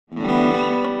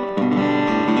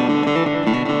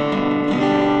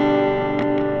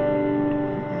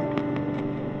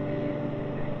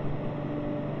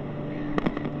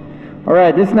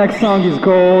Alright, this next song is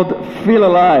called Feel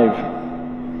Alive.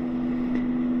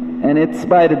 And it's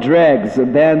by the Dreggs, a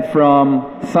band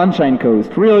from Sunshine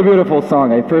Coast. Really beautiful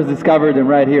song. I first discovered them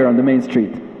right here on the main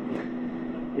street.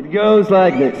 It goes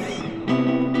like this.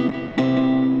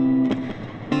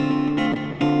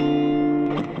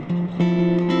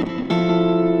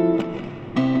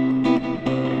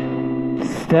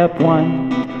 Step one,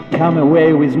 come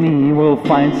away with me. We'll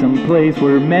find some place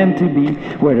we're meant to be,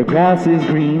 where the grass is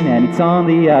green and it's on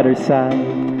the other side.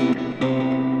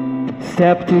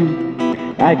 Step two,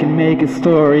 I can make a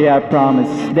story. I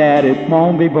promise that it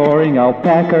won't be boring. I'll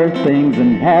pack our things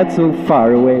and head so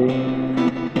far away.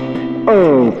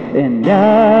 Oh, and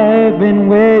I've been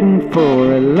waiting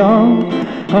for a long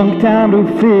time to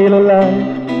feel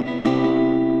alive.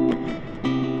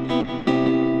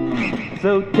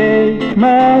 So take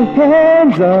my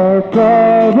hands, our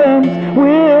problems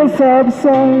will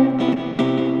subside.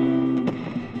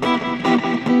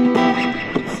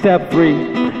 Step three,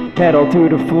 pedal to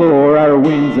the floor. Our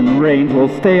winds and rains will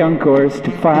stay on course to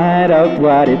find out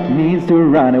what it means to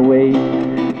run away.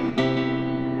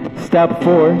 Step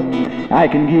four, I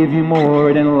can give you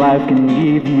more than life can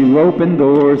give you. Open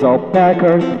doors, I'll pack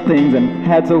our things and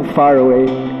head so far away.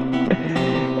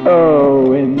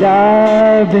 Oh, and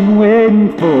I've been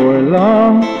waiting for a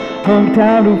long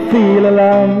time to feel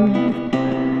alive.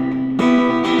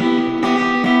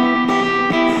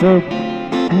 So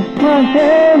my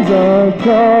hands are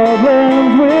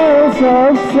problems will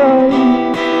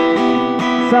subside.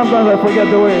 Sometimes I forget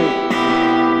the words.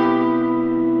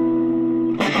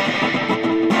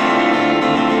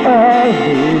 I've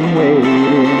been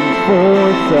waiting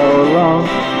for so long,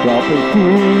 the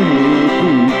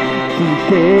opportunity to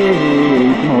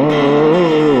take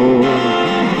more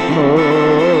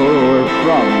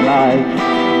from life.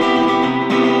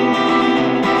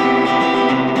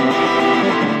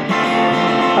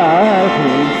 I've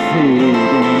been sitting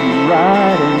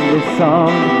writing this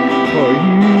song for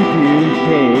you to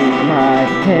take my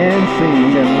hand,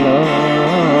 sing along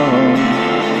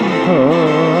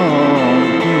tonight.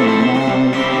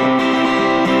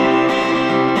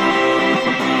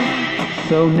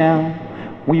 So now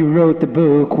we wrote the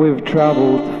book, we've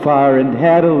traveled far and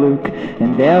had a look,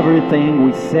 and everything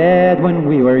we said when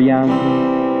we were young.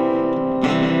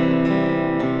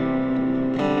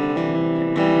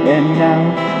 And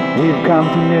now we've come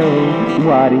to know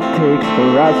what it takes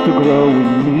for us to grow. We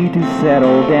need to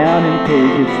settle down and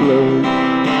take it slow.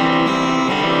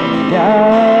 And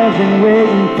I've been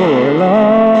waiting for a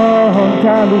long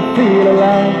time to feel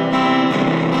alive.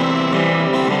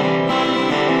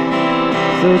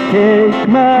 So take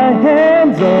my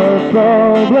hands, our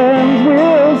problems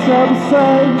will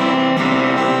subside.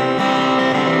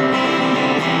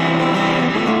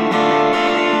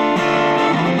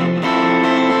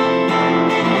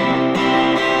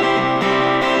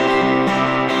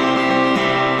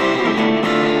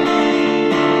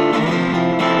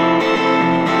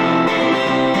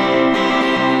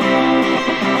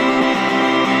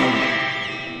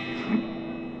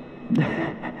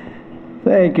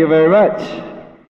 Thank you very much.